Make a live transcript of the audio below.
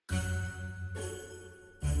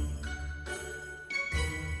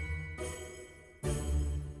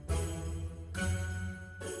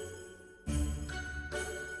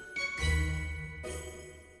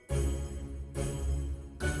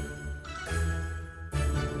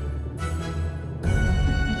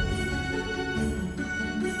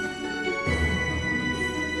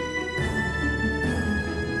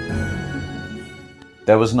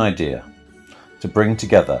there was an idea to bring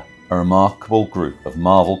together a remarkable group of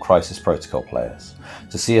Marvel Crisis Protocol players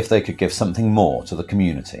to see if they could give something more to the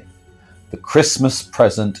community. The Christmas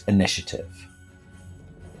Present Initiative.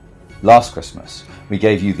 Last Christmas, we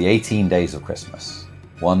gave you the 18 days of Christmas,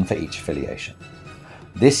 one for each affiliation.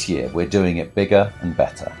 This year, we're doing it bigger and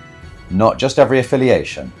better. Not just every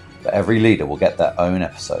affiliation, but every leader will get their own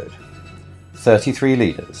episode. 33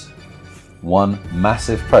 leaders, one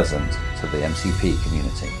massive present to the MCP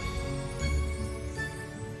community.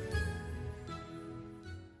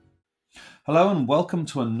 Hello and welcome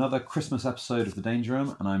to another Christmas episode of The Danger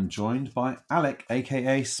Room, and I'm joined by Alek,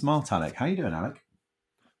 aka Smart Alek. How are you doing, Alek?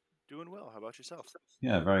 Doing well. How about yourself?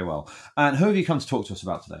 Yeah, very well. And who have you come to talk to us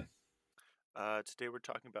about today? Today we're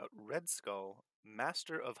talking about Red Skull,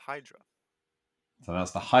 Master of Hydra. So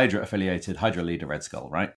that's the Hydra affiliated Hydra leader Red Skull,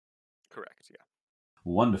 right? Correct, yeah.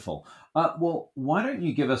 Wonderful. Well, why don't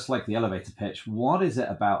you give us like the elevator pitch? What is it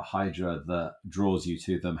about Hydra that draws you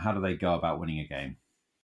to them? How do they go about winning a game?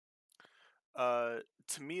 To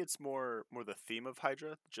me, it's more the theme of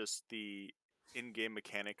Hydra. Just the in-game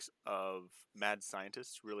mechanics of mad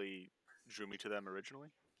scientists really drew me to them originally.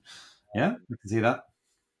 Yeah, I can see that.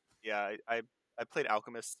 Yeah, I played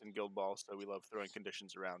Alchemists in Guild Ball, so we love throwing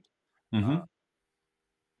conditions around. Mm-hmm.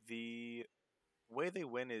 The way they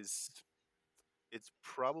win is it's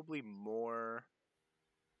probably more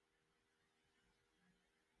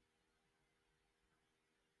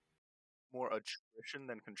attrition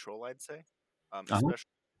than control, I'd say. Especially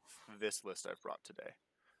this list I've brought today.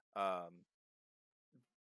 Um,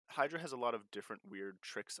 Hydra has a lot of different weird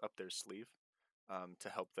tricks up their sleeve to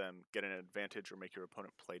help them get an advantage or make your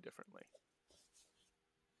opponent play differently.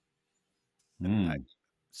 And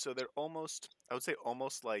so they're almost, I would say,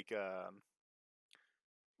 almost like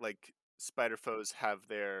spider foes have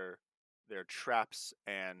their traps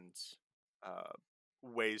and uh,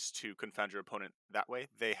 ways to confound your opponent that way.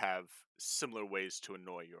 They have similar ways to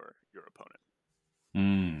annoy your opponent.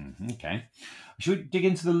 Okay. Should we dig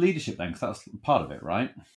into the leadership then? Because that's part of it,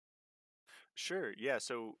 right? Sure. Yeah.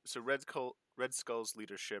 So Red Skull's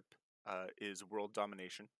leadership is world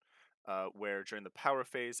domination, where during the power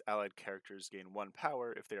phase, allied characters gain 1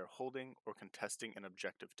 power if they are holding or contesting an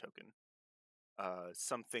objective token.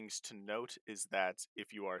 Some things to note is that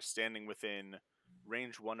if you are standing within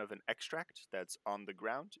range 1 of an extract that's on the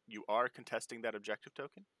ground, you are contesting that objective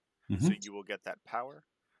token, so you will get that power.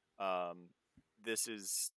 This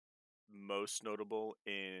is most notable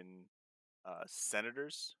in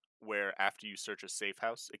senators, where after you search a safe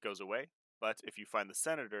house, it goes away. But if you find the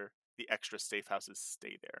senator, the extra safe houses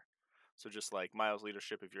stay there. So just like Miles'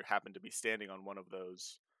 leadership, if you happen to be standing on one of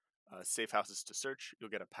those safe houses to search, you'll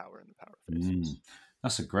get a power in the power phase.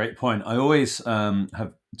 That's a great point. I always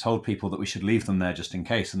have told people that we should leave them there just in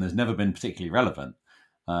case, and there's never been particularly relevant.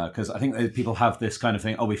 Because I think people have this kind of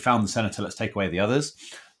thing, we found the senator, let's take away the others.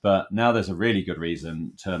 But now there's a really good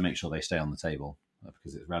reason to make sure they stay on the table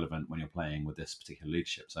because it's relevant when you're playing with this particular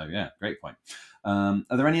leadership. So yeah, great point. Are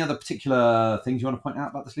there any other particular things you want to point out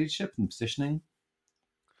about this leadership and positioning?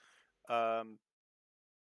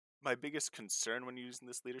 My biggest concern when using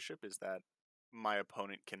this leadership is that my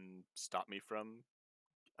opponent can stop me from,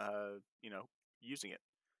 using it.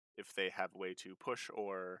 If they have a way to push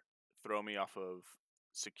or throw me off of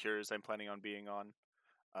secures I'm planning on being on,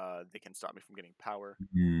 they can stop me from getting power.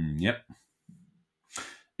 Yep.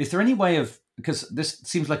 Is there any way of, because this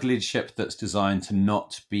seems like a leadership that's designed to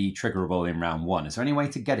not be triggerable in round 1. Is there any way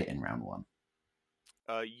to get it in round 1?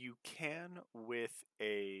 You can with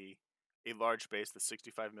a large base, the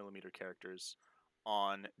 65mm characters,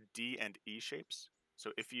 on D and E shapes.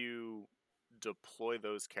 So if you deploy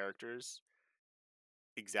those characters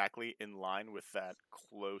exactly in line with that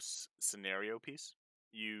close scenario piece,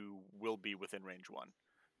 you will be within range 1.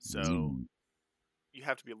 So you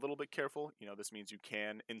have to be a little bit careful. This means you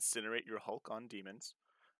can incinerate your Hulk on demons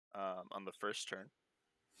on the first turn.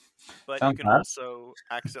 But you can also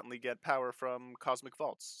accidentally get power from Cosmic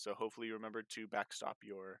Vaults. So hopefully you remember to backstop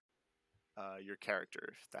your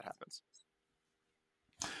character if that happens.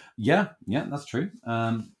 Yeah, that's true.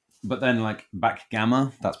 But then, like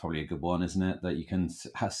backgamma, that's probably a good one, isn't it? That you can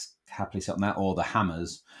happily set on that, or the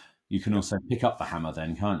hammers. You can also pick up the hammer,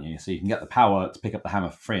 then, can't you? So you can get the power to pick up the hammer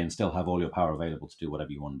for free, and still have all your power available to do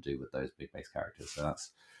whatever you want to do with those big base characters. So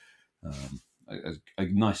that's a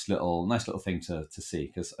nice little thing to see,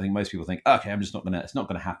 because I think most people think, okay, it's not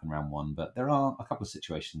gonna happen round 1, but there are a couple of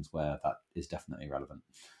situations where that is definitely relevant.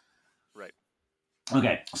 Right.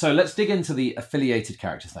 Okay, so let's dig into the affiliated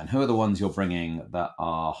characters then. Who are the ones you're bringing that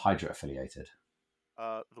are Hydra affiliated?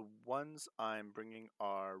 The ones I'm bringing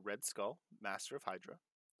are Red Skull, Master of Hydra,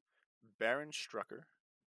 Baron Strucker,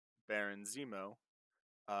 Baron Zemo,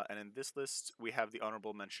 and in this list we have the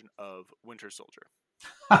honorable mention of Winter Soldier.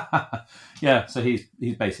 Yeah, so he's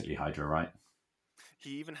basically Hydra, right?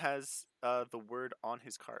 He even has the word on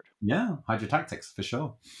his card. Yeah, Hydra tactics for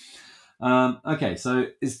sure. Okay, so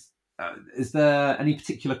is there any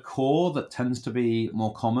particular core that tends to be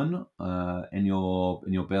more common in your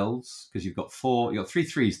builds? Because you got three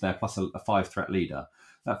threes there plus a 5 threat leader.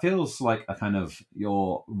 That feels like a kind of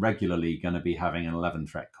you're regularly going to be having an 11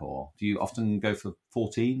 threat core. Do you often go for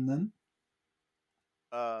 14 then?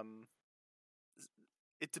 Um,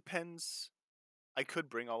 it depends. I could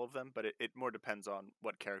bring all of them, but it more depends on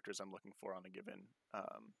what characters I'm looking for on a given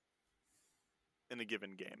in a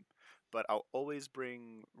given game. But I'll always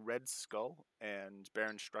bring Red Skull and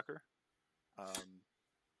Baron Strucker. Um,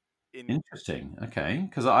 in Interesting. Okay,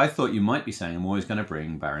 because I thought you might be saying I'm always going to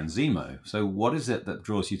bring Baron Zemo. So what is it that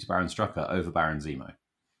draws you to Baron Strucker over Baron Zemo?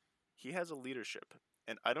 He has a leadership,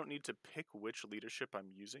 and I don't need to pick which leadership I'm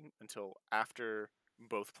using until after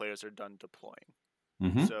both players are done deploying.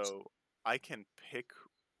 Hmm. So I can pick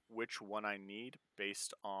which one I need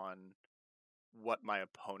based on what my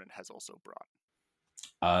opponent has also brought.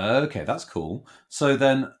 Okay, that's cool. So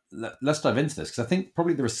then let's dive into this because I think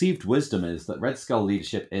probably the received wisdom is that Red Skull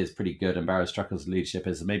leadership is pretty good and Baron Strucker's leadership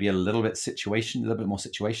is maybe a little bit a little bit more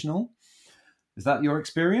situational. Is that your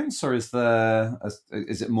experience, or is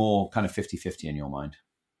it more kind of 50-50 in your mind?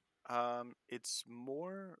 It's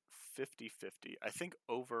more 50-50. I think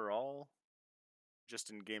overall, just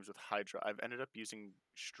in games with Hydra, I've ended up using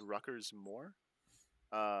Struckers more.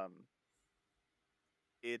 Um,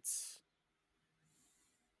 it's,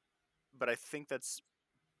 but I think that's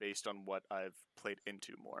based on what I've played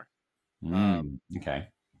into more. Okay.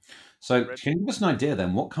 So Red, can you give us an idea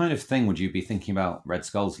then? What kind of thing would you be thinking about Red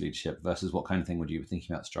Skull's leadership versus what kind of thing would you be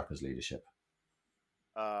thinking about Strucker's leadership?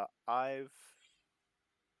 I've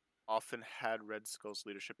often had Red Skull's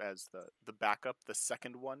leadership as the backup, the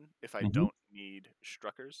second one, if I Hmm. don't need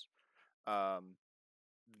Struckers. Um,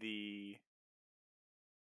 the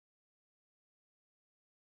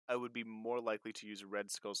I would be more likely to use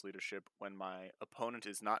Red Skull's leadership when my opponent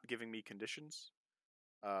is not giving me conditions.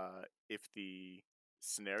 If the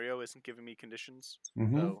scenario isn't giving me conditions,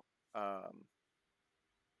 Hmm. though,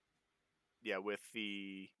 yeah, with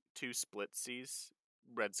the two split Cs,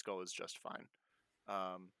 Red Skull is just fine.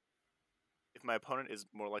 Um, if my opponent is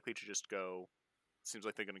more likely to just go, seems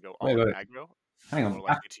like they're going to go Wait, all in wait, aggro, hang I'm more on.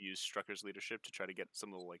 likely to use Strucker's leadership to try to get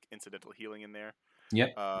some little like incidental healing in there.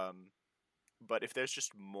 Yep. Um, but if there's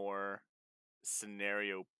just more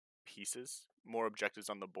scenario pieces, more objectives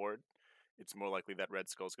on the board, it's more likely that Red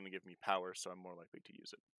Skull is going to give me power, so I'm more likely to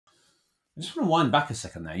use it. I just want to wind back a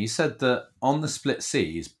second there. You said that on the split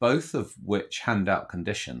Cs, both of which hand out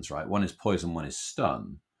conditions, right? One is poison, one is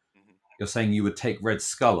stun. Hmm. You're saying you would take Red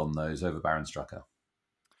Skull on those over Baron Strucker.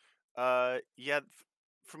 Yeah,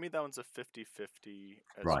 for me that one's a 50-50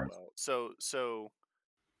 as Right. well. So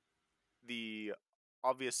the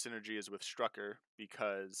obvious synergy is with Strucker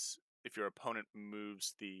because if your opponent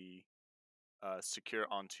moves the secure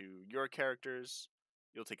onto your characters,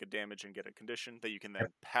 you'll take a damage and get a condition that you can Yep.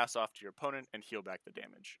 then pass off to your opponent and heal back the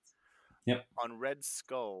damage. Yep. On Red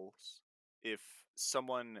Skulls, if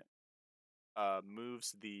someone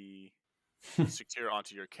moves the secure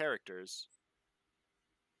onto your characters,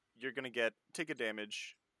 you're gonna take a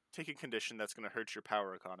damage, take a condition that's gonna hurt your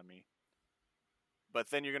power economy, but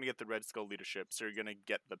then you're gonna get the Red Skull leadership, so you're gonna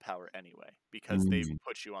get the power anyway because they've Mm.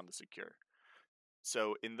 put you on the secure.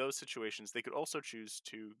 So in those situations, they could also choose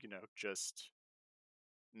to, just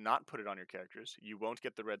not put it on your characters. You won't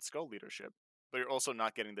get the Red Skull leadership, but you're also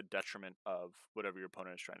not getting the detriment of whatever your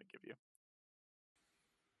opponent is trying to give you.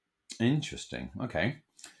 Interesting. Okay.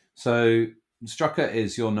 So Strucker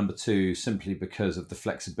is your number two simply because of the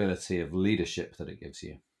flexibility of leadership that it gives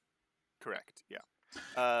you. Correct. Yeah.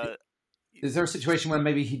 Uh, Is there a just situation where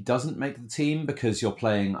maybe he doesn't make the team because you're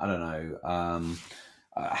playing, I don't know,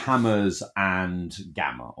 hammers and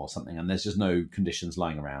gamma or something, and there's just no conditions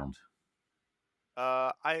lying around?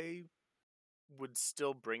 I would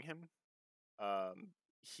still bring him.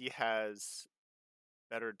 He has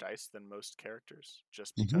better dice than most characters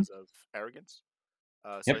just Hmm. because of arrogance. So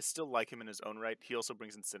I Yep. still like him in his own right. He also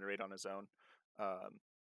brings Incinerate on his own. Um,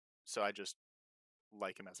 so I just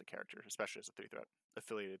like him as a character, especially as a 3 threat,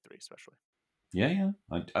 affiliated 3, especially. Yeah, yeah.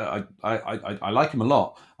 I like him a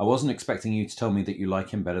lot. I wasn't expecting you to tell me that you like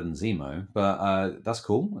him better than Zemo, but that's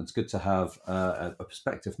cool. It's good to have a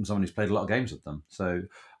perspective from someone who's played a lot of games with them. So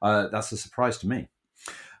that's a surprise to me.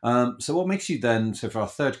 So what makes you then, so for our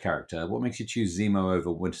third character, what makes you choose Zemo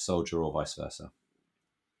over Winter Soldier or vice versa?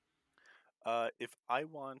 If I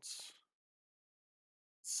want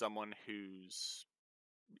someone who's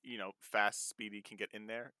fast, speedy, can get in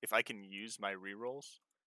there. If I can use my rerolls,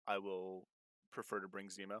 I will prefer to bring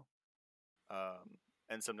Zemo.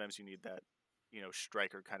 And sometimes you need that,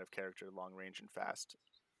 striker kind of character, long range and fast.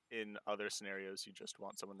 In other scenarios, you just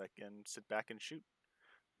want someone that can sit back and shoot,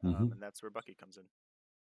 Hmm. and that's where Bucky comes in.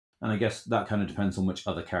 And I guess that kind of depends on which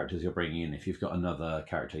other characters you're bringing in. If you've got another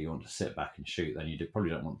character you want to sit back and shoot, then probably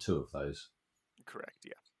don't want two of those. Correct.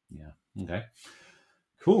 Yeah. Yeah. Okay.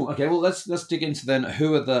 Cool. Okay. Well, let's dig into then.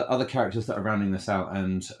 Who are the other characters that are rounding this out?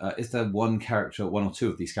 And is there one character, one or two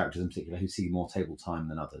of these characters in particular, who see more table time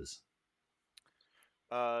than others?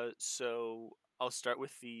 So I'll start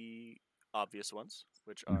with the obvious ones,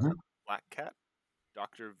 which Hmm. are Black Cat,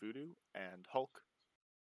 Doctor Voodoo, and Hulk.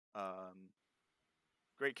 Um,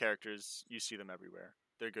 Great characters. You see them everywhere.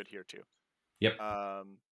 They're good here too. Yep.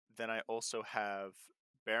 Um, then I also have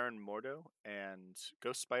Baron Mordo and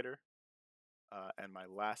Ghost Spider. And my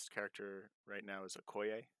last character right now is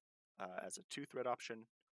Okoye as a two-threat option.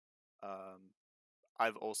 Um,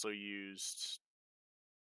 I've also used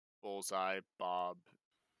Bullseye, Bob,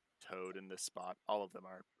 Toad in this spot. All of them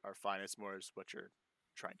are fine. It's more as what you're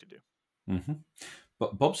trying to do. Hmm.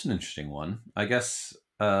 But Bob's an interesting one, I guess,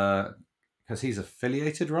 because he's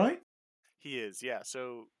affiliated, right? He is, yeah.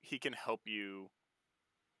 So he can help you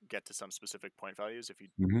get to some specific point values if you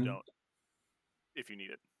Hmm. don't, if you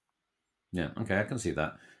need it. Yeah. Okay, I can see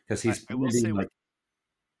that because I, he's I will really say with like.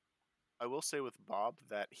 I will say with Bob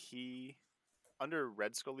that he under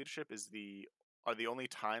Red Skull leadership are the only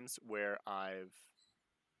times where I've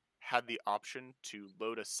had the option to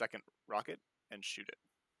load a second rocket and shoot it.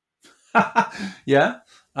 Yeah.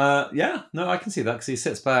 Yeah. No, I can see that because he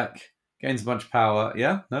sits back, gains a bunch of power.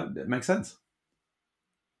 Yeah. No, it makes sense.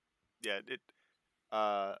 Yeah,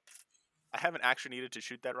 uh I haven't actually needed to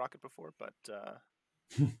shoot that rocket before, but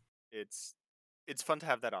it's it's fun to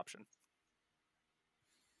have that option.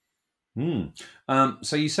 Hmm.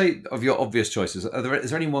 So you say of your obvious choices, is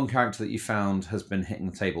there any one character that you found has been hitting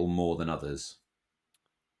the table more than others?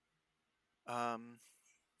 Um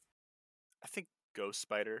I think Ghost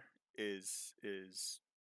Spider is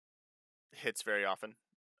hits very often.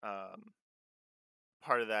 Um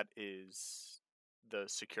Part of that is the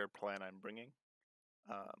secure plan I'm bringing.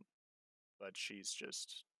 Um but she's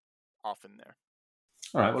just often there.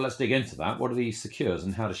 All right. Well, let's dig into that. What are these secures,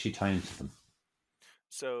 and how does she tie into them?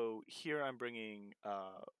 So here I'm bringing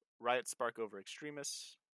Riot Spark over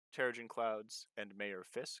Extremis, Terrigen Clouds, and Mayor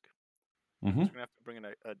Fisk. Hmm. So we're gonna have to bring in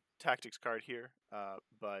a tactics card here,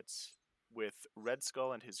 but with Red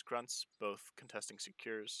Skull and his grunts both contesting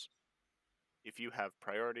secures, if you have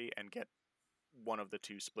priority and get one of the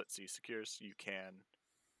two split C secures, you can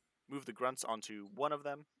move the grunts onto one of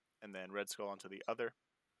them, and then Red Skull onto the other,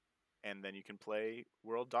 and then you can play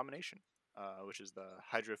World Domination, which is the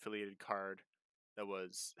Hydra affiliated card that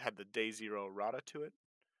had the Day Zero errata to it,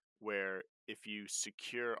 where if you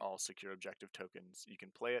secure all secure objective tokens, you can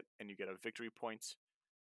play it and you get a victory point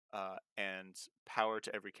and power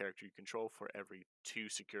to every character you control for every two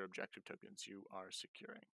secure objective tokens you are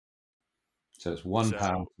securing. So it's one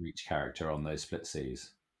power So, for each character on those split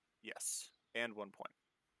Cs. yes, and 1 point.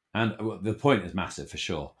 And the point is massive for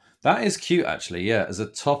sure. That is cute, actually. Yeah, as a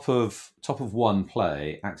top of one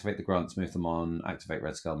play, activate the grunts, move them on. Activate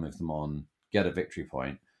Red Skull, move them on. Get a victory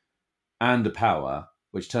point and a power,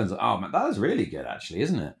 which turns out, oh man, that is really good, actually,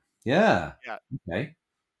 isn't it? Yeah. Yeah. Okay.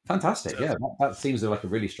 Fantastic. So, Yeah, that seems like a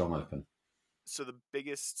really strong open. so the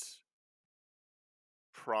biggest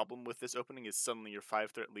problem with this opening is suddenly your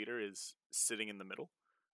 5 threat leader is sitting in the middle,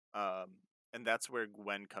 um, and that's where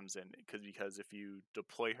Gwen comes in because if you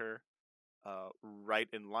deploy her right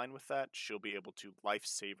in line with that, she'll be able to life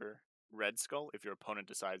saver Red Skull if your opponent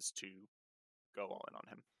decides to go all in on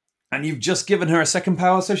him. And you've just given her a second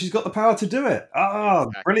power, so she's got the power to do it. Oh,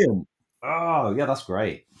 Exactly. brilliant. Oh, yeah, that's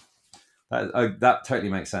great. That totally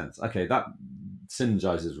makes sense. Okay, that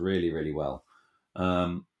synergizes really, really well.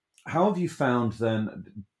 How have you found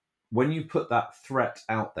then when you put that threat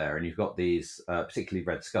out there and you've got these, particularly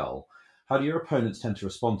Red Skull, how do your opponents tend to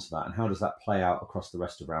respond to that, and how does that play out across the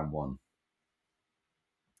rest of round one?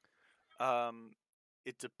 Um,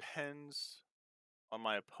 it depends on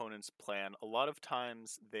my opponent's plan. A lot of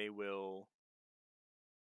times they will.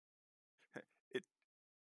 it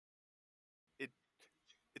it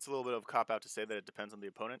it's a little bit of a cop out to say that it depends on the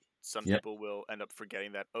opponent. Some Yeah. people will end up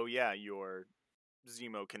forgetting that. Oh yeah, your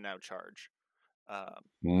Zemo can now charge, um,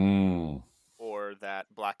 Mm. or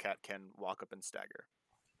that Black Cat can walk up and stagger,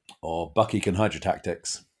 Or Bucky can Hydra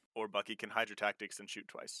tactics. or Bucky can Hydra tactics and shoot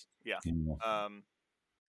twice. Yeah. Yeah. Um,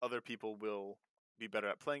 Other people will be better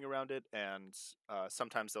at playing around it, and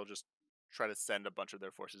sometimes they'll just try to send a bunch of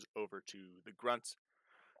their forces over to the grunt.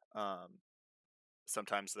 Um,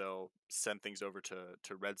 Sometimes they'll send things over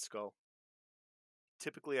to Red Skull.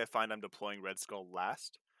 Typically, I find I'm deploying Red Skull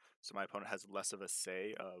last, so my opponent has less of a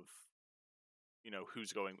say of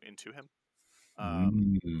who's going into him.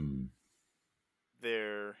 Um, Mm.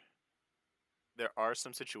 there there are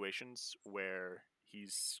some situations where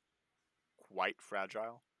he's quite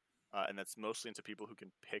fragile, and that's mostly into people who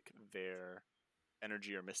can pick their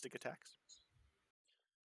energy or mystic attacks,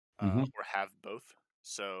 Hmm. or have both.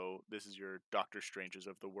 So this is your Doctor Stranges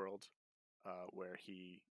of the world, where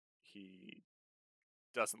he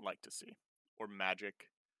doesn't like to see, or magic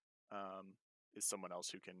is someone else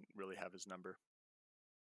who can really have his number.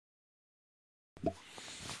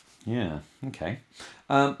 Yeah. Okay.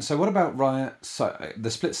 So what about Riot? So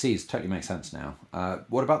the split Cs totally makes sense now.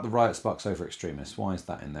 What about the Riot Sparks over Extremists? Why is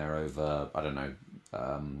that in there over, I don't know,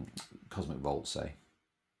 Cosmic Volt, say?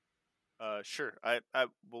 Sure.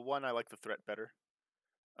 Well, one, I like the threat better.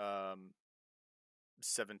 Um,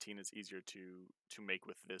 17 is easier to make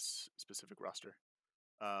with this specific roster.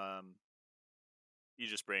 Um, you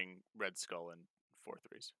just bring Red Skull and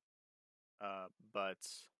 4/3s. But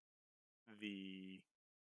the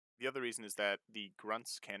the other reason is that the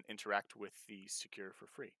grunts can interact with the secure for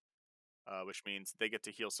free, which means they get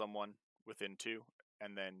to heal someone within 2,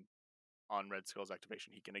 and then on Red Skull's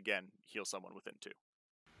activation, he can again heal someone within 2.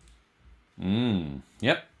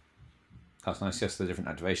 Yep. That's nice. Yes, the different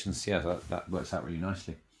activations. Yeah, that works out really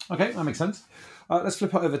nicely. Okay, that makes sense. Let's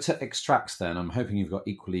flip it over to extracts then. I'm hoping you've got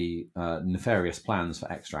equally nefarious plans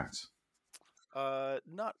for extracts.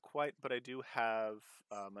 Not quite, but I do have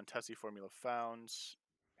Montesi Formula Found,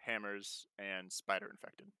 Hammers, and Spider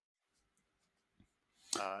Infected.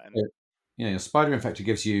 And Yeah, your Spider Infector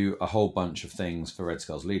gives you a whole bunch of things for Red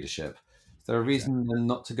Skull's leadership. Is there a reason exactly. then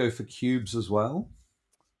not to go for cubes as well?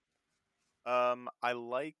 I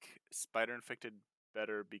like Spider Infected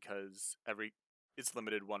better because it's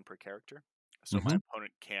limited one per character, so my Hmm.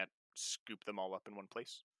 opponent can't scoop them all up in one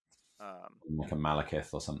place. Um, Like a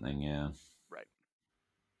Malekith or something, yeah. right.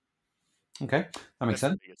 Okay, that makes That's the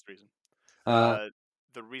sense. biggest reason. Uh, Uh,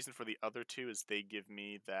 the reason for the other two is they give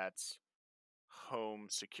me that home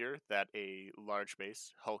secure that a large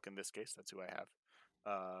base, Hulk in this case, that's who I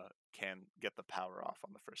have, can get the power off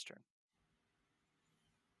on the first turn.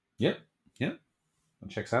 yep, yep, that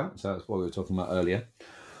checks out. So that's what we were talking about earlier.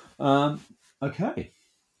 Um, okay,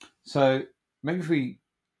 so maybe if we.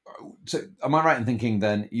 So, am I right in thinking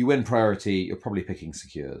then you win priority, you're probably picking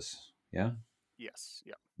secures? Yeah? Yes,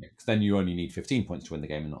 yeah. Yeah, because then you only need 15 points to win the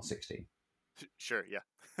game and not 16. Sure, yeah.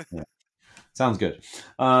 Yeah, sounds good.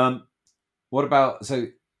 Um, what about, so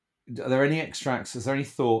are there any extracts? Is there any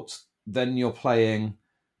thoughts? Then you're playing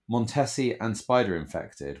Montesi and Spider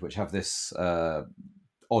Infected, which have this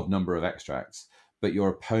odd number of extracts, but your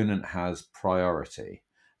opponent has priority,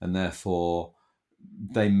 and therefore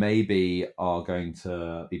they maybe are going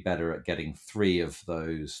to be better at getting 3 of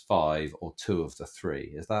those 5 or 2 of the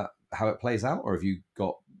 3. Is that how it plays out, or have you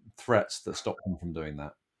got threats that stop them from doing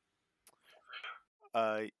that?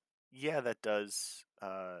 Uh, yeah, that does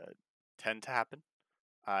tend to happen.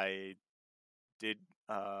 I did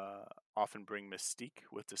often bring Mystique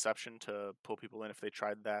with Deception to pull people in if they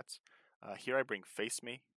tried that. Here I bring Face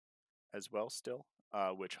Me as well still,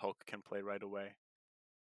 which Hulk can play right away.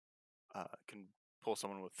 Can pull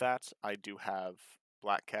someone with that. I do have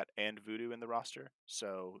Black Cat and Voodoo in the roster,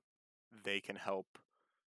 so they can help,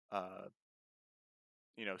 uh,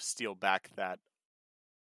 steal back that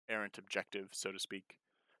errant objective, so to speak.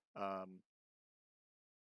 Um,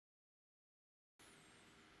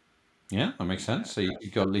 Yeah, that makes sense. and So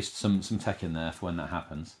you've got at least some tech in there for when that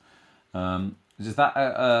happens. Is that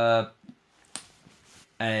are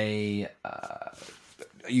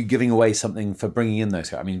you giving away something for bringing in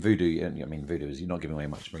those? I mean, Voodoo. I mean, Voodoo is you're not giving away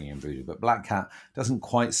much bringing in Voodoo, but Black Cat doesn't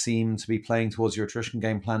quite seem to be playing towards your attrition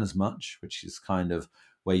game plan as much, which is kind of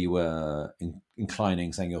where you were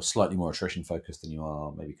inclining, saying you're slightly more attrition focused than you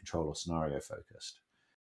are maybe control or scenario focused.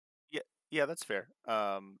 yeah, yeah, that's fair.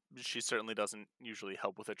 She certainly doesn't usually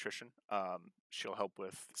help with attrition. She'll help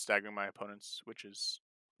with staggering my opponents, which is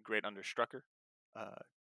great under Strucker. Uh,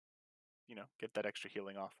 get that extra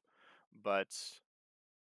healing off. But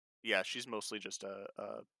yeah, she's mostly just a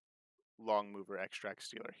long mover extract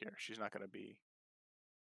stealer here. She's not going to be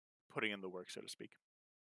putting in the work, so to speak.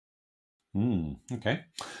 Okay.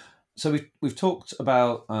 So we've talked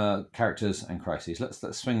about characters and crises.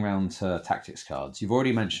 Let's swing around to tactics cards. You've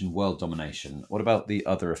already mentioned world domination. What about the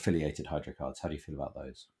other affiliated Hydra cards? How do you feel about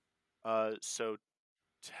those? So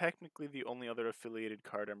technically, the only other affiliated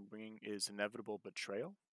card I'm bringing is Inevitable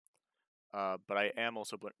Betrayal. but I am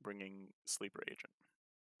also bringing Sleeper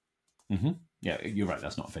Agent. Yeah, you're right.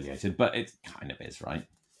 That's not affiliated, but it kind of is, right?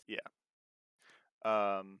 Yeah.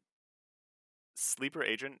 Um, Sleeper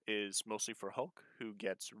Agent is mostly for Hulk, who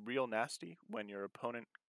gets real nasty when your opponent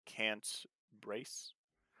can't brace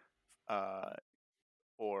uh,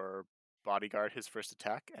 or bodyguard his first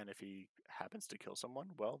attack, and if he happens to kill someone,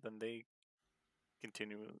 well, then they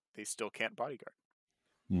continue. They still can't bodyguard.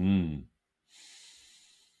 Mm.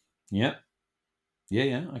 Yeah,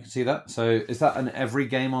 yeah. I can see that. So, is that an every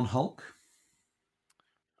game on Hulk?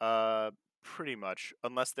 Uh, Pretty much,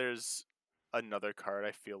 unless there's another card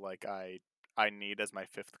I feel like I need as my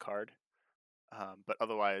fifth card. But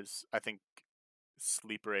otherwise, I think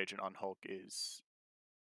Sleeper Agent on Hulk is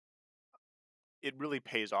it really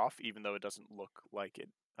pays off, even though it doesn't look like it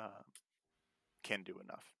can do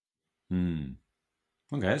enough. Hmm.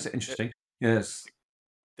 Okay, that's There, interesting. Yes.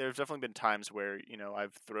 there's definitely been times where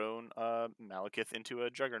I've thrown Malekith into a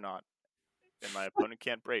Juggernaut, and my opponent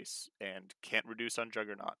can't brace and can't reduce on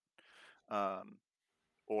Juggernaut. Um,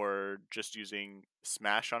 or just using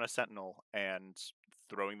Smash on a Sentinel and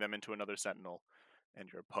throwing them into another Sentinel, and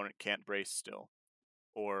your opponent can't brace still.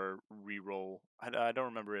 Or reroll. I don't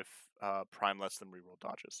remember if Prime lets them reroll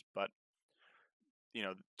dodges, but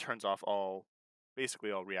turns off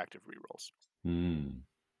basically all reactive rerolls. Hmm.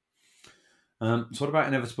 So, what about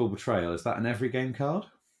Inevitable Betrayal? Is that an every game card?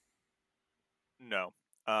 No,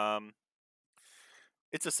 um,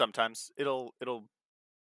 it's a sometimes. It'll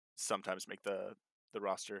sometimes make the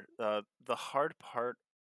roster. The hard part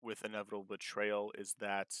with Inevitable Betrayal is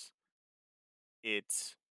that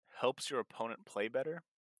it helps your opponent play better.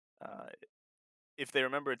 Uh, if they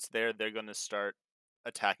remember it's there, they're going to start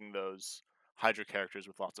attacking those Hydra characters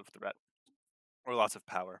with lots of threat or lots of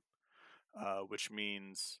power, which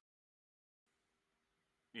means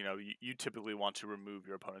you typically want to remove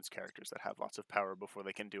your opponent's characters that have lots of power before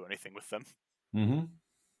they can do anything with them. Mm-hmm.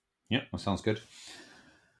 Yeah, that sounds good.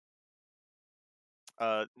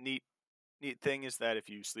 Neat thing is that if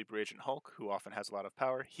you Sleeper Agent Hulk, who often has a lot of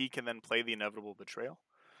power, he can then play the Inevitable Betrayal,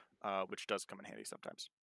 which does come in handy sometimes.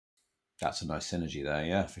 That's a nice synergy there,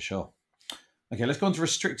 yeah, for sure. Okay, let's go on to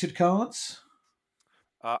restricted cards.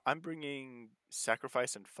 I'm bringing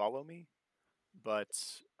Sacrifice and Follow Me, but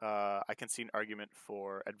I can see an argument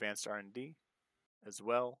for Advanced R&D as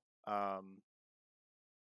well.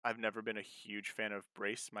 I've never been a huge fan of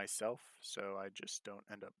Brace myself, so I just don't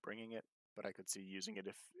end up bringing it. But I could see using it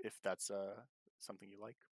if that's something you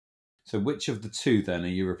like. So, which of the two then are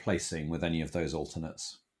you replacing with any of those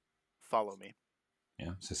alternates? Follow Me.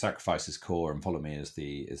 Yeah. So, sacrifice is core, and follow me is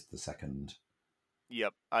the second.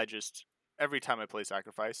 Yep. Every time I play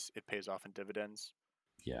Sacrifice, it pays off in dividends.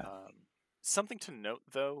 Yeah. Um, Something to note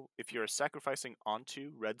though, if you're sacrificing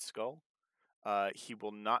onto Red Skull, he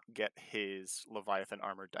will not get his Leviathan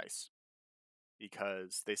armor dice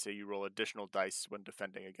because they say you roll additional dice when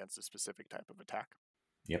defending against a specific type of attack.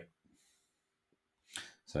 Yep.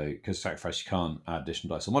 So, because sacrifice, you can't add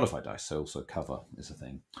additional dice or modify dice, so also cover is a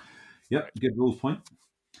thing. Yep. Right. Good rules point.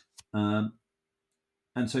 Um,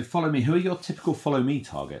 and so, follow me. Who are your typical follow me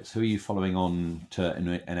targets? Who are you following on to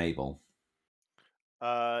enable?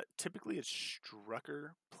 Typically it's Strucker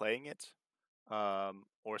playing it,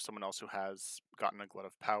 or someone else who has gotten a glut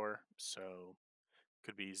of power. So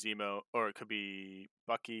could be Zemo, or it could be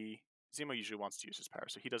Bucky. Zemo usually wants to use his power,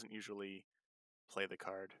 so he doesn't usually play the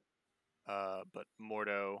card. But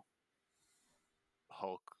Mordo,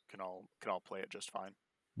 Hulk can all play it just fine.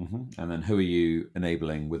 And then, who are you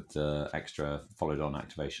enabling with the extra followed on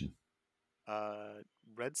activation? Uh,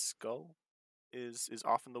 Red Skull is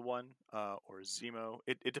often the one, or Zemo.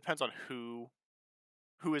 It depends on who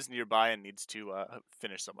is nearby and needs to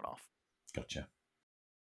finish someone off. Gotcha.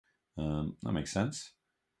 That makes sense.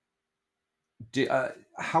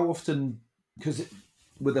 How often? Because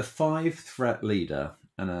with a 5 threat leader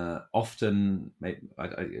and often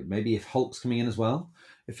maybe if Hulk's coming in as well,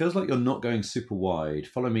 it feels like you're not going super wide.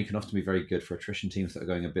 Follow me can often be very good for attrition teams that are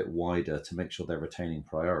going a bit wider to make sure they're retaining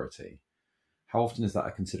priority. How often is that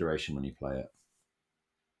a consideration when you play it?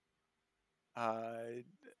 Uh,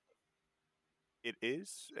 it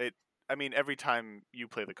is. It. I mean, every time you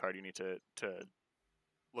play the card, you need to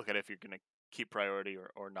look at if you're going to keep priority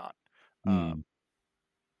or not, Hmm.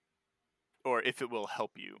 or if it will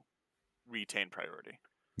help you retain priority.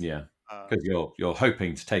 Yeah, because Um, you're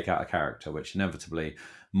hoping to take out a character, which inevitably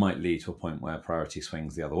might lead to a point where priority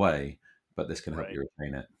swings the other way. But this can help right. you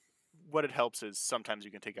retain it. What it helps is sometimes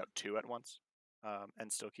you can take out two at once,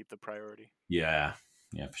 and still keep the priority. Yeah,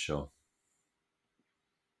 yeah, for sure.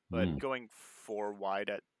 But Mm. going four wide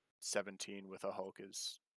at 17 with a Hulk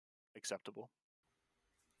is acceptable.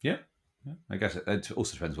 Yeah. Yeah, I guess it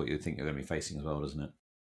also depends what you think you're going to be facing as well, doesn't it?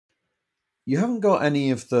 You haven't got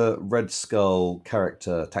any of the Red Skull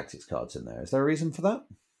character tactics cards in there. Is there a reason for that?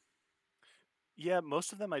 Yeah,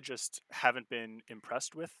 most of them I just haven't been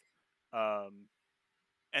impressed with. Um,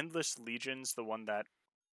 Endless Legion's the one that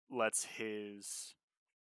lets his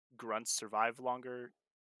grunts survive longer,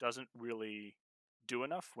 doesn't really do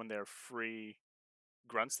enough when they're free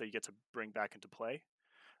grunts that you get to bring back into play.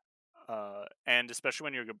 And especially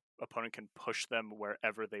when your opponent can push them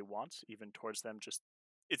wherever they want, even towards them, just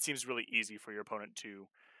it seems really easy for your opponent to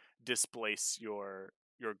displace your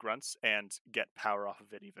grunts and get power off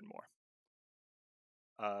of it even more.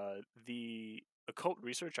 The occult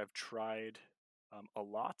research I've tried a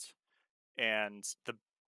lot, and the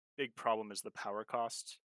big problem is the power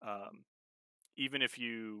cost. Even if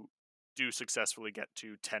you do successfully get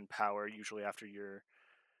to 10 power, usually after your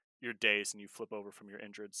days and you flip over from your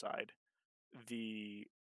injured side, the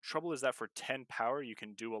trouble is that for 10 power you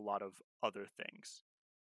can do a lot of other things.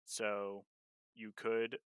 So you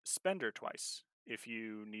could spend her twice if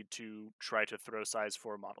you need to try to throw size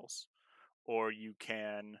 4 models, or you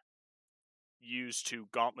can use 2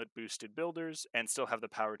 gauntlet boosted builders and still have the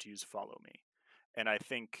power to use follow me. And I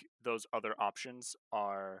think those other options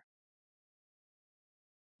are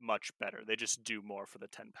much better. They just do more for the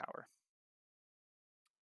 10 power.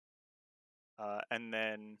 And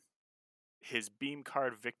then his beam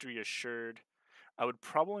card, Victory Assured. I would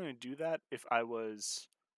probably do that if I was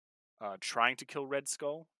trying to kill Red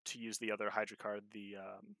Skull to use the other Hydra card, the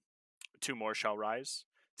 2 more shall rise,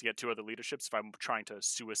 to get 2 other leaderships. If I'm trying to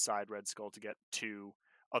suicide Red Skull to get 2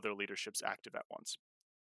 other leaderships active at once.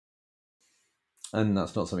 And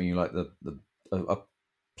that's not something you like a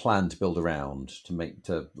plan to build around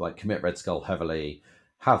to like commit Red Skull heavily,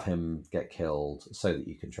 have him get killed so that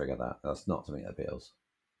you can trigger that. That's not something that appeals.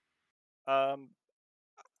 Um,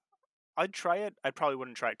 I'd try it. I probably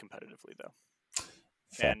wouldn't try it competitively though.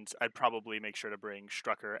 Fair. And I'd probably make sure to bring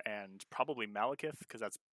Strucker and probably Malekith because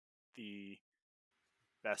that's the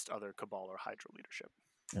best other Cabal or Hydra leadership.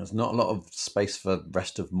 There's not a lot of space for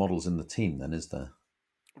rest of models in the team, then, is there?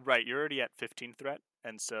 Right, you're already at 15 threat,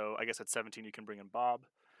 and so I guess at 17 you can bring in Bob,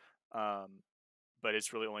 um, but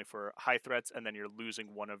it's really only for high threats, and then you're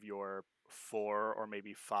losing one of your 4 or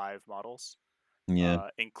maybe 5 models, Yeah.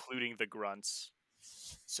 including the grunts.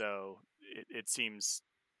 So it seems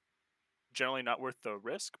generally not worth the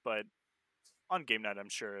risk, but on game night I'm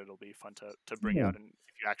sure it'll be fun to bring Yeah. out, and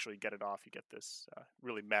if you actually get it off, you get this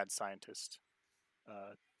really mad scientist,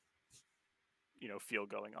 uh, feel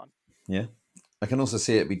going on. Yeah. I can also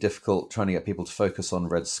see it be difficult trying to get people to focus on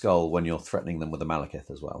Red Skull when you're threatening them with a Malekith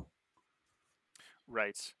as well.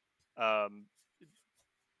 Right. Um,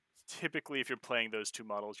 Typically, if you're playing those 2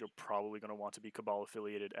 models, you're probably going to want to be Cabal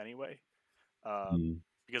affiliated anyway, Mm.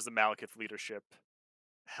 because the Malekith leadership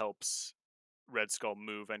helps Red Skull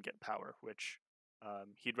move and get power, which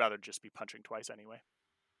he'd rather just be punching twice anyway.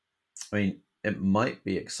 I mean, it might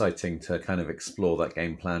be exciting to kind of explore that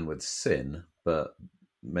game plan with Sin, but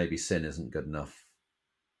maybe Sin isn't good enough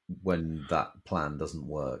when that plan doesn't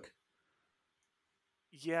work.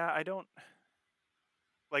 Yeah, I don't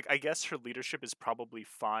like. I guess her leadership is probably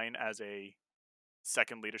fine as a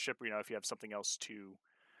second leadership. If you have something else to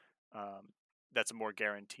um, that's more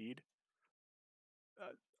guaranteed.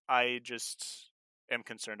 Uh, I just am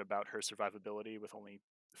concerned about her survivability with only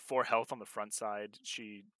 4 health on the front side.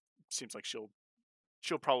 She seems like she'll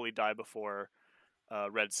probably die before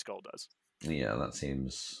Red Skull does. Yeah, that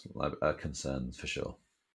seems like a concern for sure.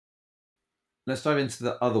 Let's dive into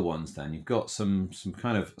the other ones then. You've got some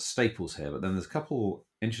kind of staples here, but then there's a couple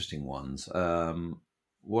interesting ones.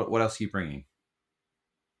 What else are you bringing?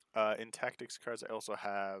 In tactics cards, I also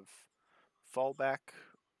have fallback,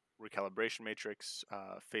 recalibration matrix,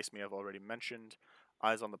 face me I've already mentioned,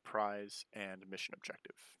 eyes on the prize, and mission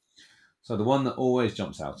objective. So the one that always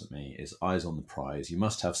jumps out at me is Eyes on the Prize. You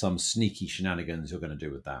must have some sneaky shenanigans you're going to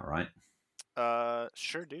do with that, right?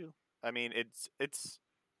 Sure do. I mean, it's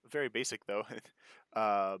very basic though.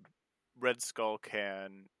 uh, Red Skull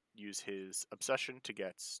can use his obsession to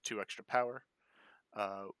get 2 extra power,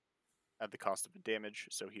 uh, at the cost of a damage.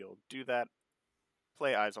 So he'll do that.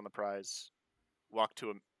 Play eyes on the prize. Walk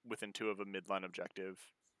to within 2 of a midline objective.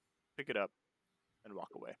 Pick it up and walk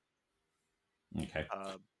away. Okay.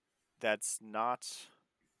 Uh, that's not.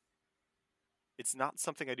 It's not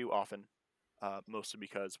something I do often. Mostly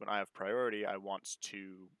because when I have priority, I want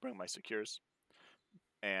to bring my secures,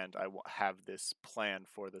 and I have this plan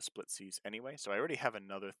for the split seas anyway. So I already have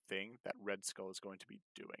another thing that Red Skull is going to be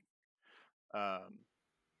doing. Um,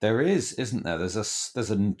 There is, isn't there?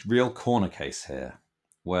 There's a real corner case here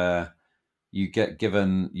where you get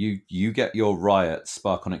given you get your riot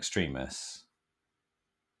spark on extremis.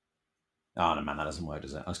 Oh no, man, that doesn't work,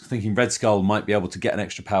 does it? I was thinking Red Skull might be able to get an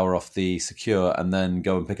extra power off the secure and then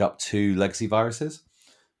go and pick up 2 legacy viruses.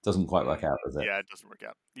 Doesn't quite work out, does it? Yeah, it doesn't work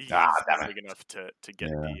out. Ah, He's damn not it! big enough to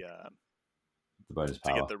get Yeah, the the bonus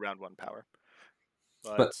to get power. the round one power.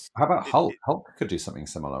 But But how about it, Hulk? it Hulk could do something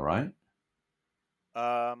similar, right?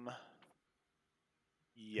 um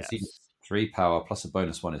Because he yes, gets 3 power plus a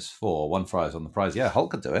bonus 1 is 4. 1 prize on the prize. Yeah,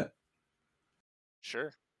 Hulk could do it.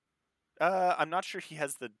 sure. I'm not sure he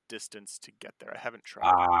has the distance to get there. I haven't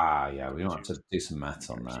tried Ah, yeah, we the might have two to do some maths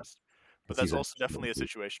on that comparisons, but because that's he's also actually definitely a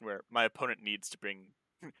situation where my opponent needs to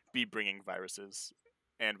be bringing viruses,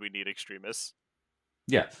 and we need extremists.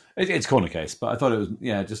 yeah, it's corner case. But I thought it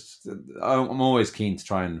was just I'm always keen to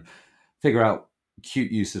try and figure out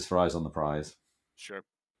cute uses for eyes on the prize. Sure.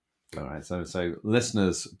 All right, so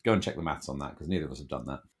listeners, go and check the maths on that because neither of us have done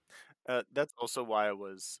that. That's also why I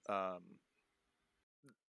was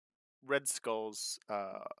Red Skull's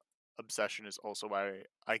obsession is also why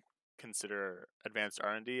I consider advanced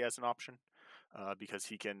R&D as an option, because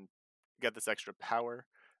he can get this extra power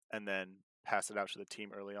and then pass it out to the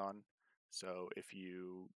team early on. So if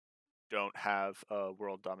you don't have a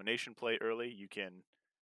world domination play early, you can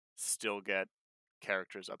still get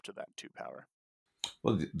characters up to that 2 power.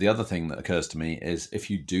 Well, the other thing that occurs to me is if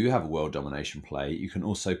you do have a world domination play, you can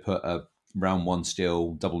also put a round 1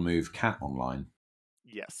 steal double move cat online.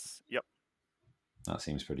 Yes. Yep. That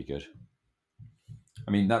seems pretty good.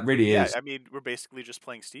 I mean, that really Yeah, is. I mean, we're basically just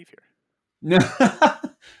playing Steve here.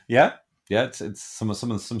 Yeah, yeah. It's some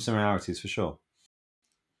similarities for sure.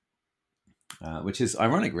 Which is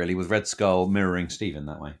ironic, really, with Red Skull mirroring Steven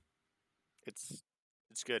that way. It's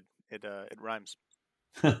it's good. It rhymes.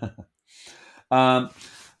 um,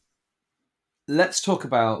 let's talk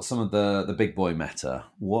about some of the big boy meta.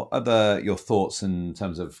 What are your thoughts in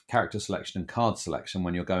terms of character selection and card selection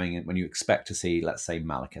when you're going in, when you expect to see, let's say,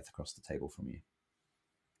 Malekith across the table from you?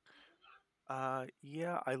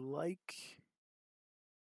 Yeah, I like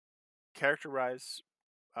characterize.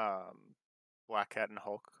 Black Cat and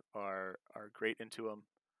Hulk are great into him.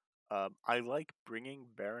 I like bringing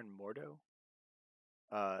Baron Mordo.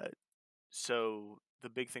 Uh, so the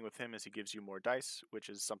big thing with him is he gives you more dice, which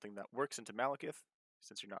is something that works into Malekith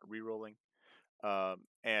since you're not re-rolling.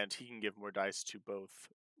 And he can give more dice to both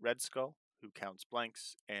Red Skull, who counts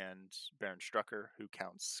blanks, and Baron Strucker, who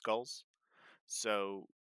counts skulls. So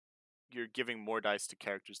you're giving more dice to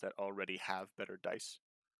characters that already have better dice.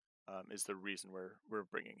 Is the reason we're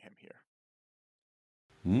bringing him here.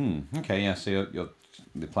 Okay, yeah. So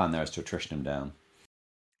the plan there is to attrition him down.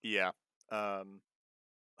 Yeah. Um,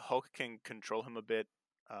 Hulk can control him a bit,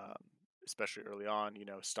 um, especially early on.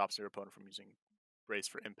 Stops your opponent from using brace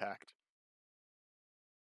for impact.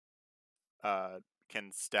 Uh,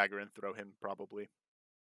 can stagger and throw him probably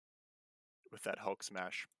with that Hulk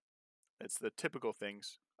smash. It's the typical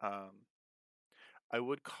things. I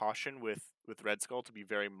would caution with Red Skull to be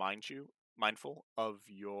very mindful of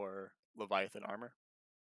your Leviathan armor.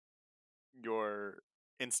 Your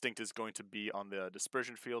instinct is going to be on the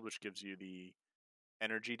dispersion field, which gives you the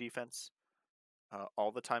energy defense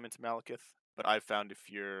all the time into Malekith. But I've found if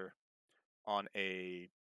you're on a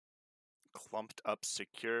clumped up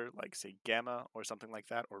secure, like say Gamma or something like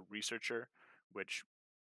that, or Researcher, which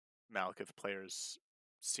Malekith players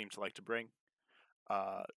seem to like to bring,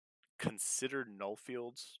 uh, consider null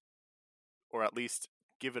fields, or at least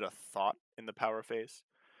give it a thought in the power phase.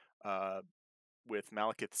 Uh, with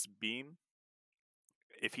Malekith's beam,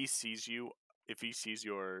 if he sees you, if he sees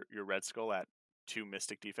your Red Skull at 2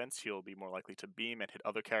 Mystic defense, he'll be more likely to beam and hit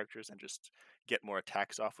other characters and just get more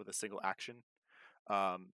attacks off with a single action.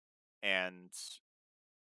 And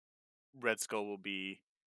Red Skull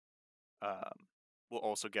um, will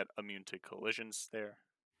also get immune to collisions there,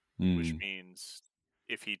 which Mm, means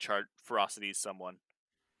if he ferocities someone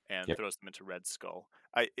and yep. throws them into Red Skull,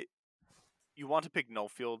 you want to pick null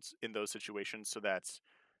fields in those situations so that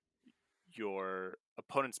your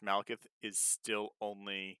opponent's Malekith is still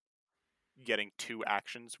only getting 2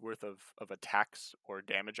 actions worth of attacks or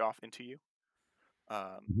damage off into you.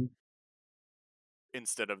 Um, Mhm.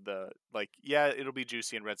 Instead of yeah, it'll be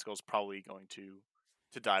juicy and Red Skull's probably going to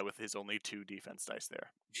die with his only 2 defense dice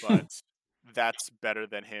there. But that's better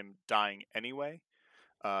than him dying anyway,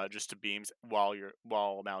 just to beams while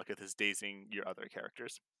Malekith is dazing your other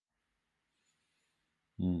characters.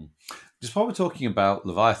 Mm. Just while we're talking about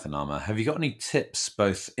Leviathan armor, have you got any tips,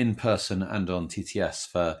 both in person and on TTS,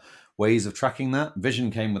 for ways of tracking that?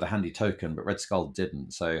 Vision came with a handy token, but Red Skull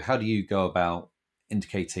didn't. So, how do you go about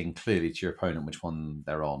indicating clearly to your opponent which one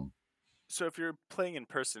they're on? So if you're playing in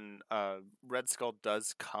person, Red Skull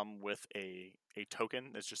does come with a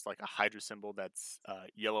token. It's just like a Hydra symbol that's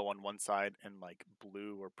yellow on one side and like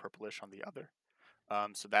blue or purplish on the other.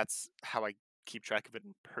 So that's how I keep track of it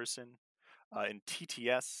in person. In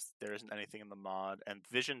TTS, there isn't anything in the mod, and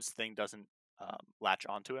Vision's thing doesn't latch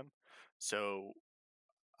onto him. So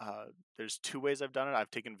uh, there's two ways I've done it.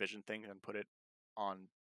 I've taken Vision thing and put it on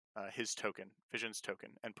his token, Vision's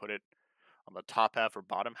token, and put it on the top half or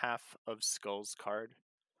bottom half of Skull's card.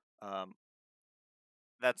 Um,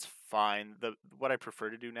 that's fine. The what I prefer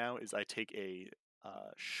to do now is I take a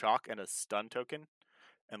shock and a stun token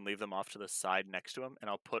and leave them off to the side next to him, and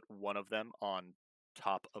I'll put one of them on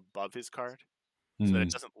top above his card so that it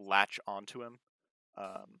Hmm. doesn't latch onto him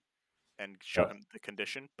um, and show Yep. him the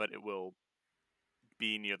condition, but it will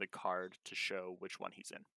be near the card to show which one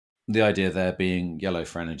he's in. The idea there being yellow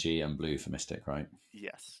for energy and blue for mystic, right?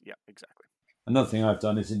 Yes, yeah, exactly. Another thing I've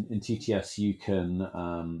done is in TTS you can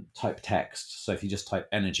type text. So if you just type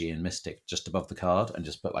energy in Mystic just above the card and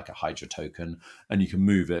just put like a Hydra token, and you can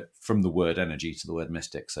move it from the word energy to the word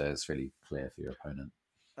Mystic, so it's really clear for your opponent.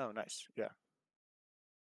 Oh, nice. Yeah.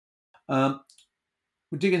 Um,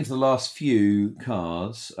 we'll dig into the last few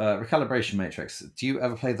cards. Recalibration Matrix. Do you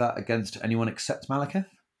ever play that against anyone except Malekith?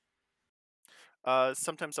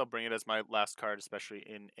 Sometimes I'll bring it as my last card, especially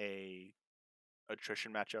in a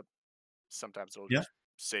attrition matchup. Sometimes it'll Yeah. just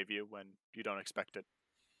save you when you don't expect it.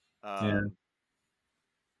 Yeah.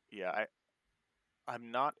 Yeah,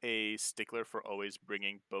 I'm not a stickler for always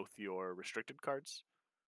bringing both your restricted cards.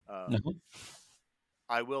 Um, Mhm.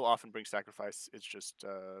 I will often bring sacrifice. It's just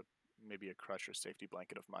maybe a crush or safety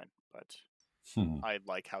blanket of mine, but Hmm. I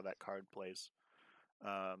like how that card plays.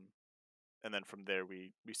 Um, and then from there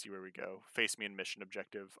we see where we go. Face me and mission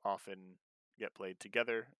objective often get played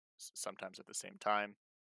together, sometimes at the same time.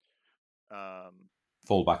 Um,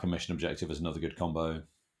 Fallback and mission objective is another good combo.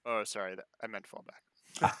 oh, sorry, I meant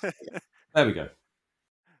Ah, fallback. there we go.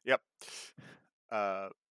 Yep. Uh,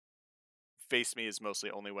 face me is mostly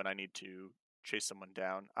only when I need to chase someone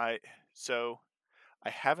down. So I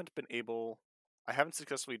haven't been able, I haven't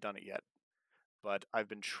successfully done it yet, but I've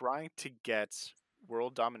been trying to get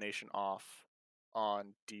world domination off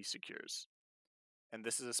on D secures, and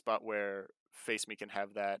this is a spot where face me can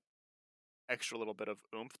have that extra little bit of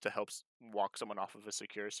oomph to help walk someone off of a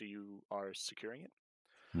secure, so you are securing it,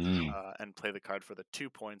 Hmm. and play the card for the 2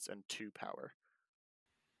 points and 2 power.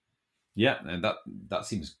 Yeah, and that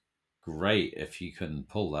seems great if you can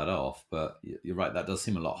pull that off. But you're right; that does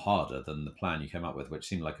seem a lot harder than the plan you came up with, which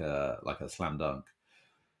seemed like a slam dunk.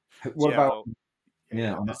 What Yeah, about well,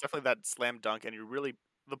 yeah? there's definitely that slam dunk, and you really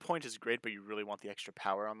the point is great, but you really want the extra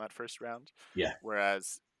power on that first round. Yeah.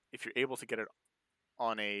 Whereas if you're able to get it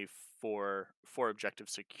on a four objective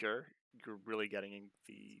secure, you're really getting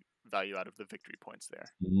the value out of the victory points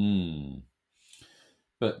there. Mm.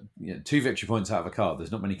 But yeah, 2 victory points out of a card.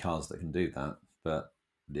 There's not many cards that can do that. But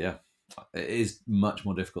yeah, it is much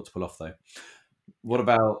more difficult to pull off though. What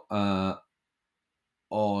Yep. about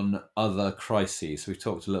on other crises? We've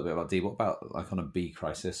talked a little bit about D. What about like on a B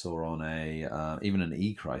crisis or on a even an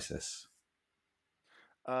E crisis?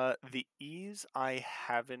 The ease I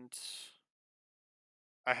haven't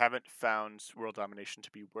found world domination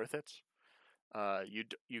to be worth it.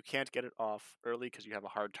 You can't get it off early because you have a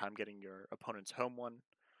hard time getting your opponent's home one.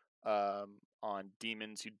 On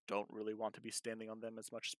demons, you don't really want to be standing on them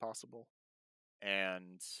as much as possible,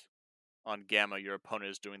 and on gamma, your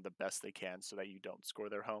opponent is doing the best they can so that you don't score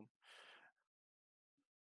their home.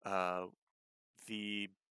 Uh, the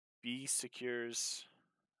B secures,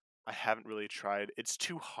 I haven't really tried. It's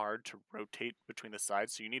too hard to rotate between the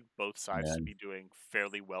sides, so you need both sides Yeah. to be doing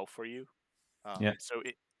fairly well for you. Yeah.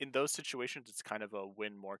 In those situations, it's kind of a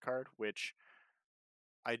win more card, which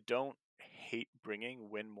I don't hate bringing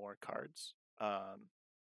win more cards.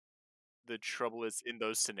 The trouble is in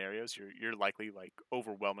those scenarios, you're likely like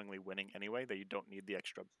overwhelmingly winning anyway. That you don't need the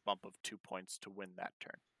extra bump of 2 points to win that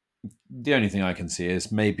turn. The only thing I can see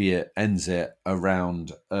is maybe it ends it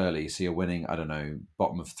around early, so you're winning. I don't know,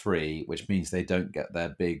 bottom of three, which means they don't get their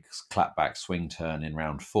big clapback swing turn in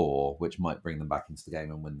round four, which might bring them back into the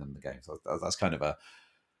game and win them the game. So that's kind of a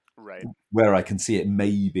Right. where I can see it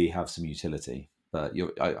maybe have some utility. But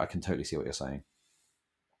I can totally see what you're saying.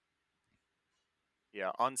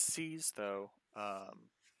 Yeah. On C's though,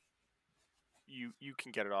 you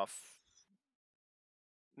can get it off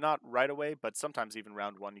not right away, but sometimes even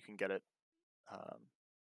round one you can get it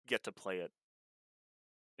get to play it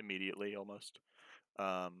immediately almost.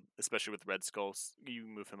 Especially with Red Skulls, you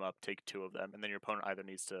move him up, take two of them, and then your opponent either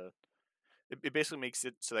needs to. It basically makes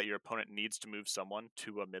it so that your opponent needs to move someone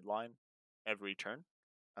to a midline every turn.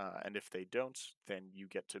 and if they don't, then you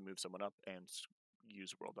get to move someone up and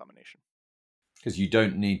use world domination. Because you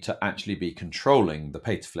don't need to actually be controlling the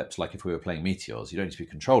pay to flips like if we were playing meteors. You don't need to be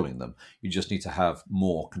controlling them. You just need to have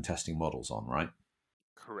more contesting models on, right?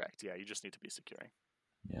 Correct. Yeah, you just need to be securing.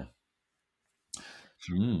 Yeah.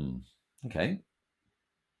 Hmm. Okay.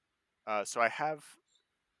 So I have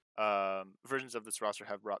versions of this roster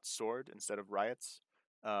have brought sword instead of riots,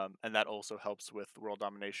 and that also helps with world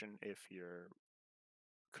domination if you're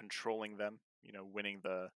controlling them. You know,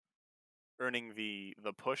 earning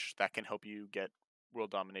the push that can help you get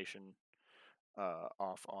world domination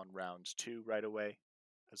off on round 2 right away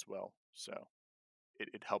as well. So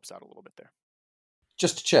it helps out a little bit there.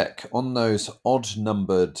 Just to check on those odd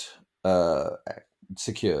numbered uh,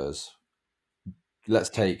 secures, let's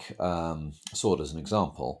take sword as an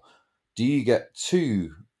example. Do you get 2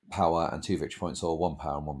 power and 2 victory points, or 1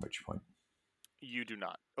 power and 1 victory point? You do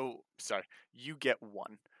not. Oh, sorry. You get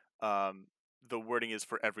 1. Um, the wording is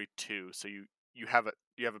for every 2, so you have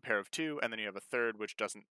a pair of 2, and then you have a third, which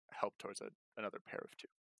doesn't help towards another pair of 2.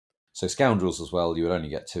 So scoundrels as well, you would only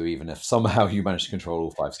get 2, even if somehow you manage to control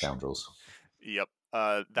all 5 scoundrels. Yep.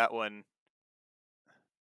 That one,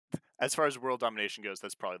 as far as world domination goes,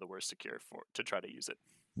 that's probably the worst secure for to try to use it.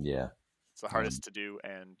 Yeah. It's the hardest to do,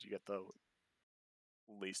 and you get the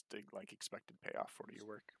least like expected payoff for your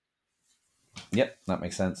work. Yep, that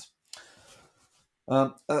makes sense.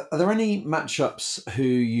 Are there any matchups who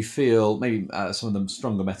you feel, maybe some of them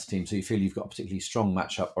stronger meta teams, who you feel you've got a particularly strong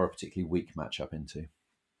matchup or a particularly weak matchup into?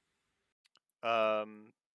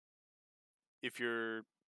 Um, if you're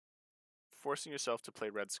forcing yourself to play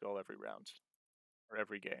Red Skull every round or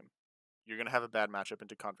every game, you're gonna have a bad matchup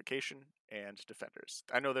into Convocation and Defenders.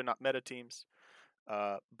 I know they're not meta teams,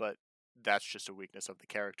 but that's just a weakness of the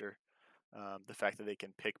character. The fact that they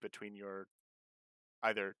can pick between your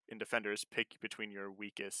either in Defenders pick between your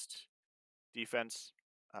weakest defense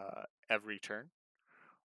every turn,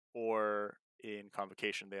 or in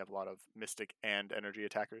Convocation they have a lot of Mystic and Energy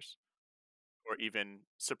attackers, or even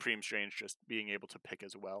Supreme Strange just being able to pick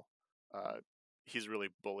as well. Uh, he's really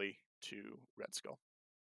bully to Red Skull.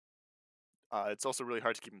 It's also really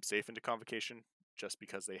hard to keep him safe into Convocation just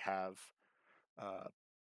because they have uh,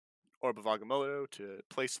 Orb of Agamotto to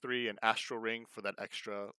place 3 and Astral Ring for that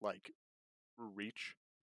extra like reach.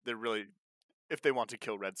 They're really, if they want to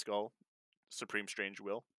kill Red Skull, Supreme Strange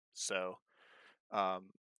will. So um,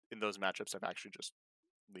 in those matchups, I've actually just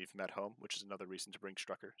leave him at home, which is another reason to bring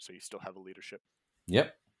Strucker, so you still have a leadership.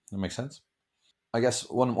 Yep, that makes sense. I guess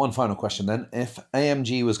one final question then. If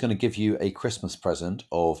AMG was going to give you a Christmas present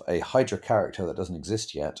of a Hydra character that doesn't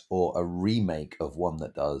exist yet, or a remake of one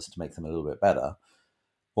that does to make them a little bit better,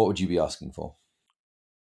 what would you be asking for?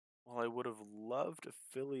 Well, I would have loved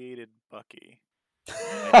affiliated Bucky.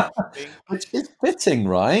 I think, Which is fitting,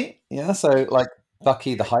 right? Yeah, so like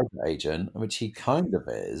Bucky the yeah, Hydra agent, which he kind of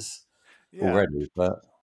is yeah, already, but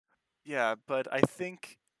yeah, but I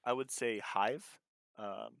think I would say Hive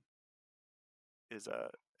um, is an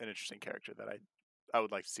interesting character that I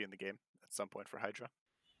would like to see in the game at some point for Hydra.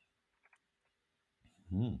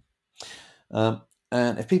 hmm. Um,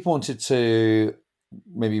 and if people wanted to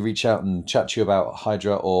maybe reach out and chat to you about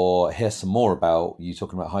Hydra or hear some more about you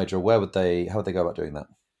talking about Hydra, how would they go about doing that?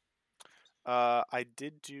 I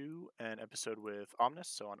did do an episode with Omnis.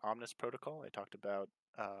 So on Omnis Protocol, I talked about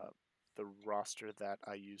the roster that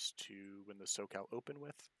I used to win the SoCal Open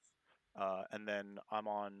with. And then I'm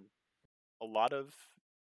on a lot of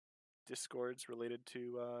Discords related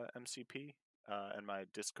to MCP. And my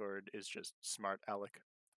Discord is just Smart Alek.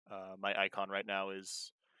 My icon right now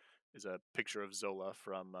is a picture of Zola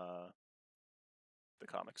from the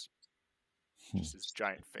comics, just his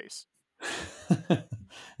giant face.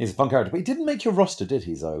 He's a fun character, but he didn't make your roster, did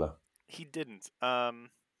he, Zola? He didn't. I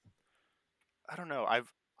don't know.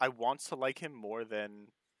 I want to like him more than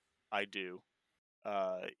I do.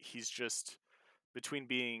 He's just between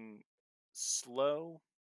being slow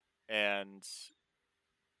and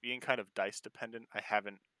being kind of dice dependent. I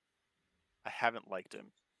haven't liked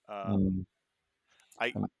him. Um, Mm.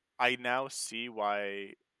 I I now see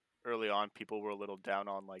why early on people were a little down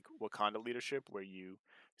on like Wakanda leadership, where you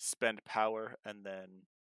spend power and then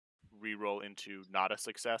re-roll into not a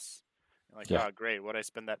success. And like, Yeah, ah, great, what I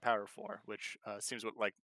spend that power for? Which seems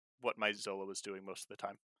what my Zola was doing most of the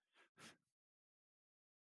time.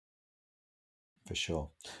 for sure.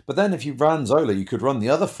 But then if you ran Zola, you could run the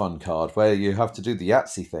other fun card where you have to do the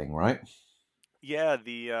Yahtzee thing, right? Yeah,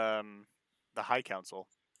 the High Council.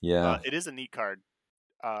 Yeah. It is a neat card.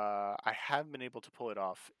 I haven't been able to pull it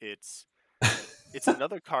off. It's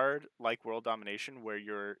another card like World Domination where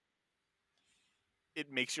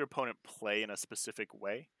it makes your opponent play in a specific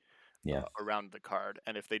way Yeah. around the card,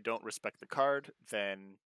 and if they don't respect the card,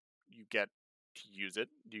 then you get to use it.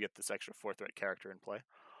 You get this extra 4 threat character in play,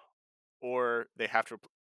 or they have to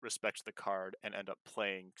respect the card and end up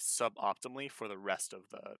playing suboptimally for the rest of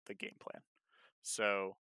the game plan.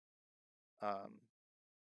 So, um,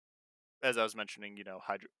 as I was mentioning,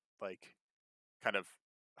 Hydra, like, kind of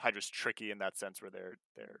Hydra's tricky in that sense, where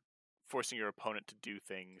they're forcing your opponent to do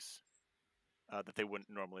things that they wouldn't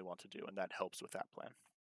normally want to do, and that helps with that plan.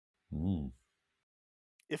 Mm.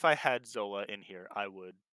 If I had Zola in here, I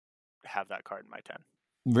would have that card in my 10.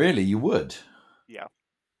 Really, you would? Yeah.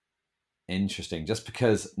 Interesting. Just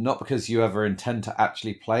because, not because you ever intend to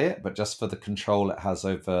actually play it, but just for the control it has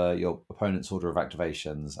over your opponent's order of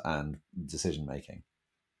activations and decision making.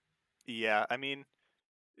 Yeah, I mean,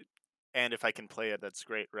 and if I can play it, that's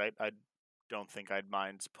great, right? I don't think I'd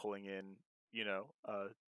mind pulling in,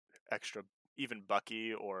 extra, even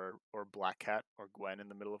Bucky or Black Cat or Gwen in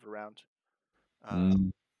the middle of a round.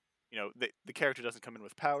 Mm. The character doesn't come in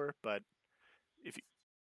with power, but if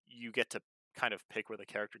you get to kind of pick where the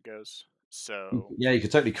character goes. So Yeah, you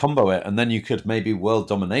could totally combo it, and then you could maybe world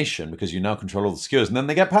domination because you now control all the skewers, and then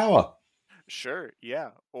they get power. sure,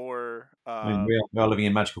 yeah, or I mean, we are living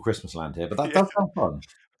in magical Christmas land here, but that yeah, does sound fun.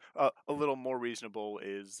 a little more reasonable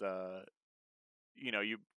is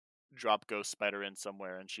you drop Ghost Spider in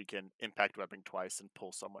somewhere and she can impact webbing twice and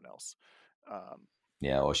pull someone else. Um,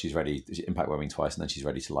 Yeah, or she's ready to impact webbing twice, and then she's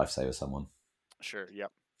ready to life save someone. sure,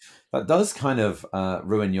 yep. That does kind of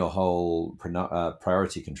ruin your whole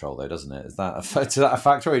priority control, though, doesn't it? Is that is that a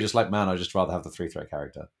factor, or are you just like, man, I'd just rather have the 3 threat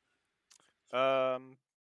character? Um,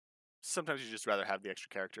 Sometimes you just rather have the extra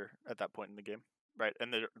character at that point in the game, right?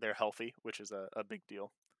 And they're healthy, which is a big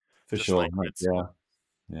deal. For Just sure. like Like, Red yeah, Skull,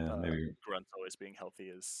 yeah, maybe. Grunt always being healthy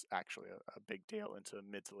is actually a big deal into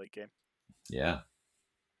mid to late game. Yeah.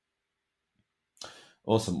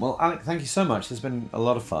 Awesome. Well, Alec, thank you so much. There's been a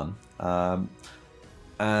lot of fun.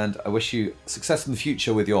 And I wish you success in the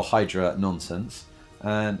future with your Hydra nonsense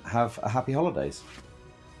and have a happy holidays.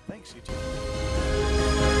 Thanks, you too.